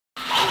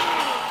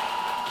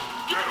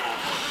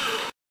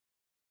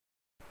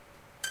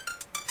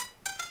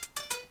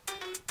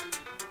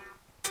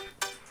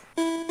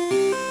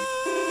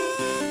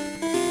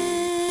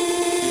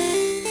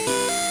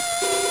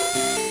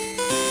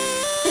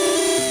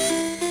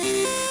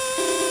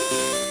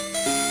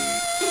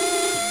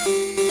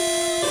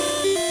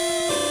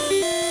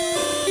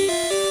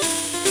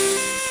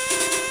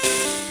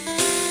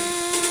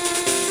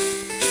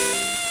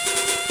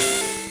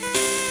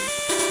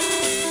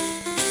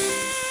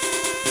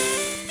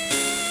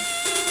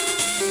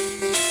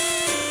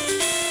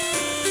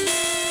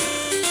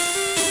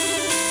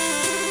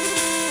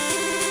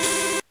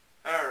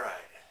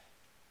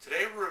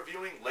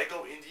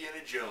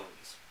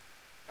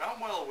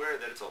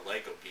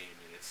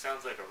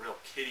sounds like a real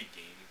kiddie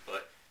game,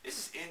 but this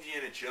is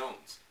Indiana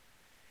Jones.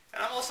 And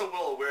I'm also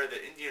well aware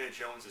that Indiana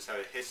Jones has had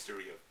a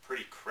history of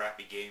pretty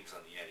crappy games on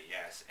the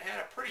NES. It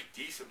had a pretty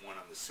decent one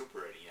on the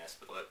Super NES,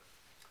 but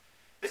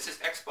this is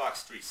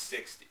Xbox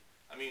 360.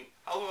 I mean,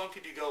 how long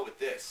could you go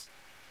with this?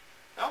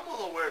 Now, I'm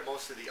well aware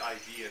most of the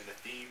idea and the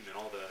theme and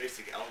all the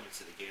basic elements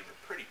of the game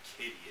are pretty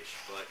kiddie-ish,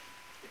 but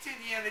it's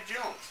Indiana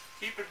Jones.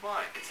 Keep in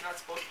mind, it's not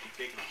supposed to be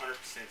taken 100%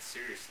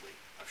 seriously.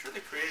 I'm sure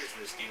the creators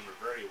of this game are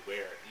very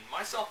aware, and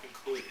myself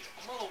included.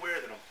 I'm well aware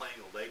that I'm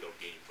playing a Lego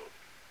game, but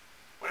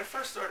when I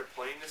first started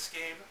playing this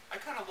game, I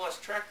kind of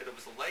lost track that it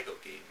was a Lego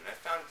game, and I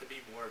found it to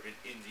be more of an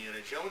Indiana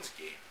Jones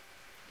game.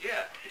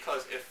 Yeah,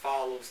 because it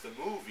follows the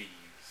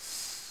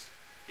movies.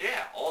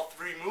 Yeah, all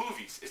 3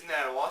 movies. Isn't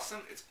that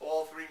awesome? It's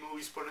all 3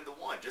 movies put into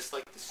one, just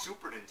like the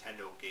Super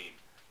Nintendo game.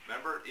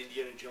 Remember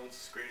Indiana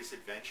Jones' Greatest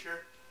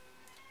Adventure?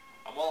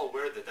 I'm well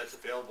aware that that's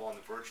available on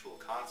the Virtual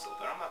Console,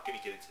 but I'm not going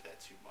to get into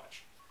that too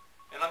much.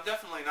 And I'm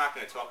definitely not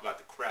going to talk about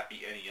the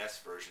crappy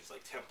NES versions like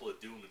Temple of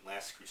Doom and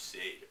Last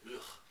Crusade.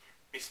 Ugh.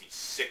 Makes me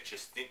sick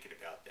just thinking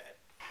about that.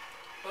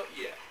 But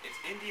yeah, it's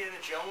Indiana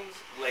Jones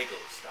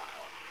Lego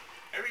style.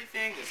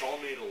 Everything is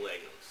all made of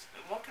Legos.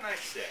 And what can I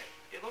say?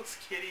 It looks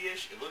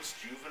kiddie-ish, it looks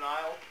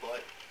juvenile,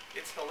 but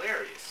it's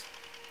hilarious.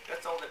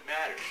 That's all that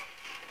matters.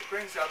 It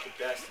brings out the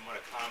best in what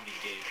a comedy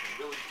game can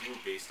really do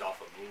based off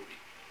a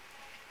movie.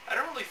 I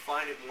don't really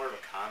find it more of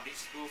a comedy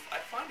spoof. I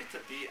find it to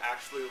be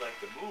actually like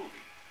the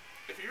movie.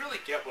 If you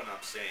really get what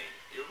I'm saying,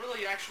 you'll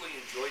really actually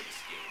enjoy this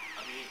game.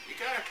 I mean, you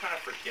gotta kind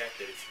of forget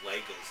that it's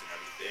Legos and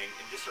everything,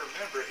 and just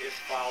remember it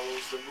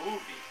follows the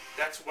movie.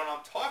 That's what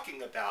I'm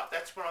talking about.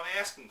 That's what I'm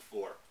asking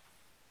for.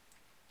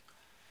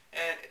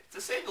 And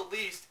to say the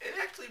least, it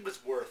actually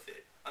was worth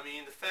it. I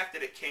mean, the fact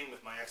that it came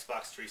with my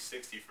Xbox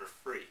 360 for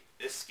free.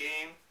 This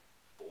game,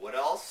 but what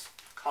else?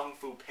 Kung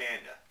Fu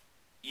Panda.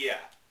 Yeah.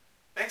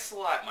 Thanks a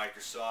lot,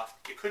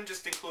 Microsoft. You couldn't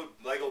just include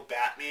Lego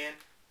Batman?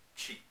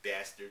 Cheap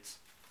bastards.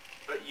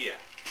 But yeah,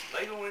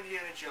 Lego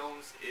Indiana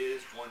Jones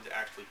is one to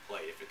actually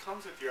play. If it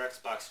comes with your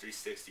Xbox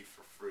 360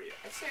 for free,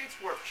 I'd say it's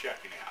worth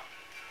checking out.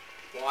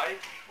 Why?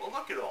 Well,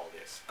 look at all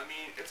this. I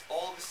mean, it's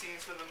all the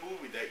scenes from the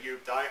movie that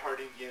your die-hard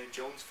Indiana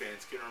Jones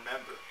fans can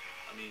remember.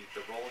 I mean,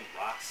 the rolling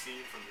rock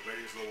scene from the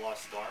Raiders of the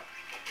Lost Ark,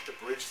 the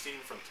bridge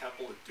scene from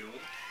Temple of Doom.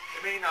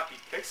 It may not be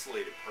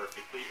pixelated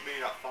perfectly, it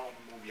may not follow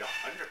the movie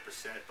 100%,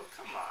 but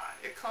come on,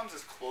 it comes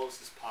as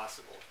close as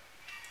possible.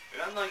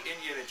 And unlike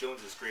Indiana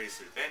Jones'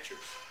 Greatest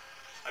Adventures,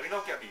 I mean,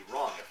 don't get me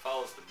wrong, it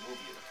follows the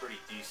movie in a pretty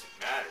decent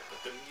manner, but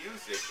the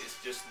music is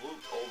just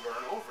looped over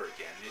and over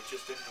again, and it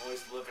just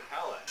annoys the living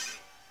hell out of me.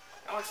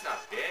 Now, it's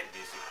not bad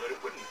music, but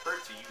it wouldn't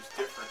hurt to use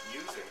different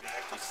music that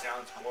actually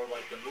sounds more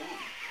like the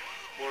movie.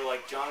 More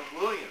like John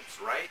Williams,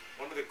 right?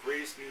 One of the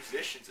greatest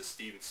musicians of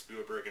Steven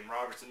Spielberg and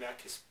Robert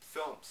Zemeckis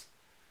films.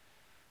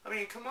 I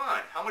mean, come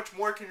on, how much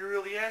more can you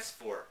really ask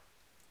for?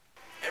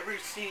 Every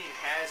scene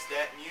has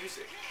that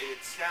music, and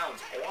it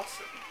sounds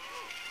awesome.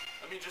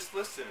 I mean, just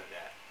listen to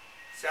that.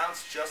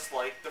 Sounds just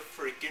like the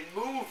freaking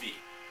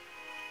movie.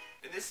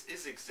 And this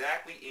is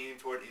exactly aimed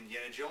toward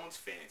Indiana Jones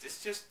fans.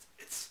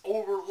 It's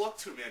overlooked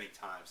too many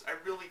times. I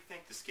really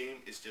think this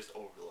game is just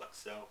overlooked.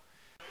 So,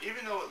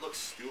 even though it looks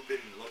stupid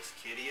and looks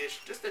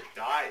kiddie-ish, just the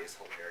die is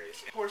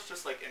hilarious. And of course,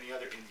 just like any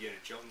other Indiana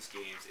Jones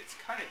games, it's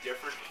kind of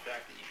different, the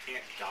fact that you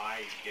can't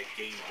die and get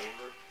game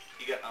over.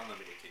 You get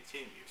unlimited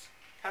continues.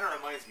 Kind of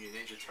reminds me of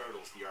Ninja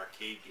Turtles, the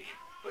arcade game.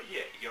 But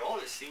yeah, you get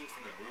all the scenes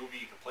from the movie,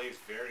 you can play as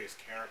various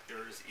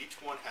characters, each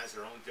one has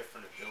their own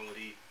different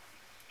ability.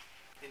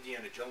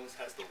 Indiana Jones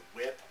has the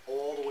whip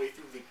all the way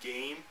through the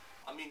game.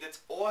 I mean,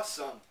 that's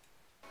awesome.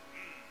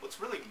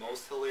 What's really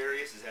most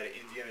hilarious is that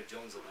in Indiana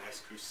Jones The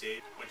Last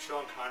Crusade, when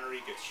Sean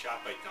Connery gets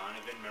shot by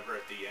Donovan, remember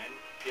at the end,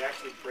 he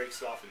actually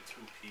breaks off in 2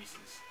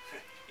 pieces.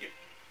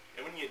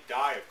 And when you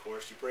die, of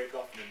course, you break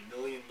off in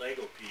 1,000,000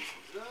 Lego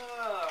pieces.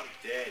 Oh, I'm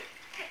dead.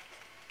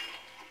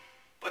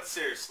 But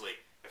seriously,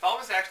 if I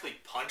was to actually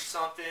punch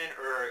something,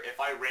 or if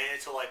I ran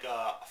into like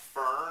a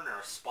fern or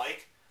a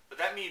spike, would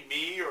that mean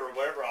me or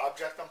whatever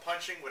object I'm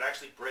punching would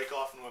actually break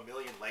off into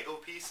 1,000,000 Lego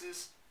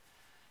pieces?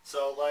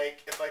 So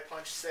like, if I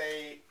punch,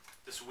 say,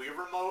 this Wii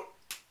remote,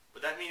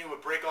 would that mean it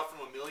would break off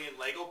into 1,000,000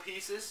 Lego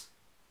pieces?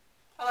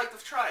 I'd like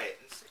to try it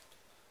and see.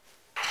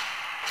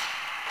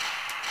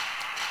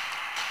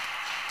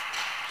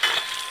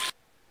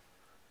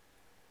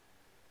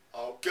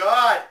 Oh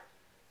God!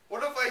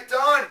 What have I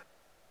done?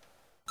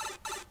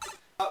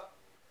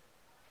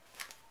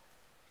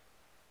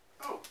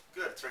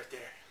 It's right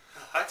there.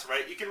 That's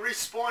right, you can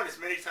respawn as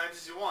many times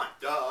as you want.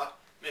 Duh.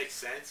 Makes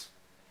sense.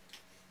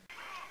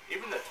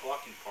 Even the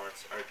talking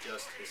parts are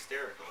just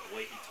hysterical, the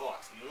way he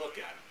talks, and you look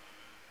at him.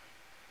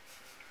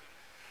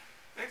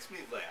 Makes me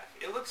laugh.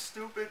 It looks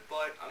stupid,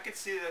 but I can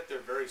see that they're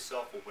very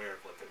self-aware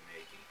of what they're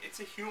making. It's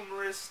a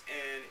humorous,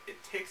 and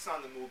it takes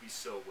on the movie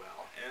so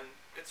well, and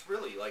it's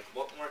really, like,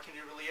 what more can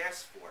you really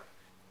ask for?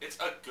 It's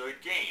a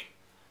good game.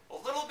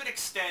 A little bit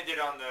extended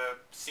on the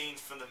scenes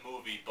from the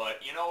movie,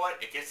 but you know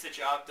what? It gets the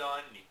job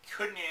done, and you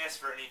couldn't ask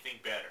for anything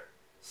better.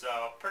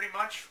 So, pretty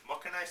much, what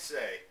can I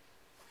say?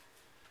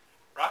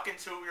 rocking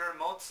two-wheel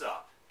remotes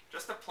up.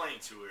 Just a plain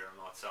two-wheel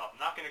remotes up. I'm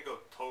not going to go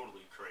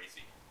totally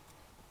crazy.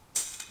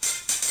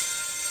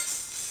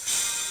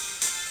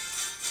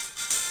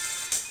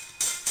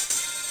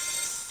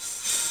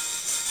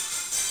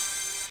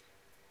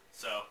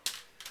 So,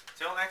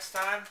 till next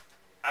time,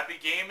 happy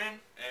gaming,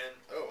 and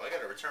oh, I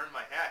gotta return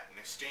my hat in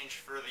exchange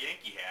for the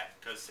Yankee hat,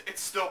 because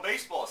it's still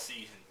baseball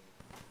season.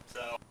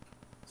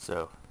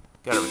 So,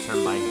 gotta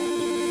return my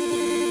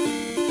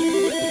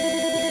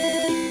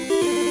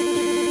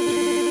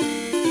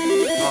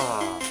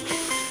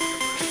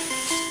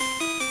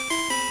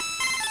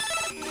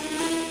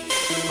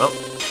Well,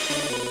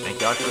 thank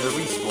God for the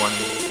respawn.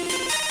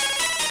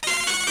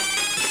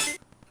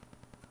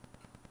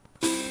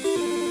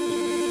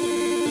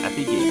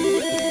 Happy gaming.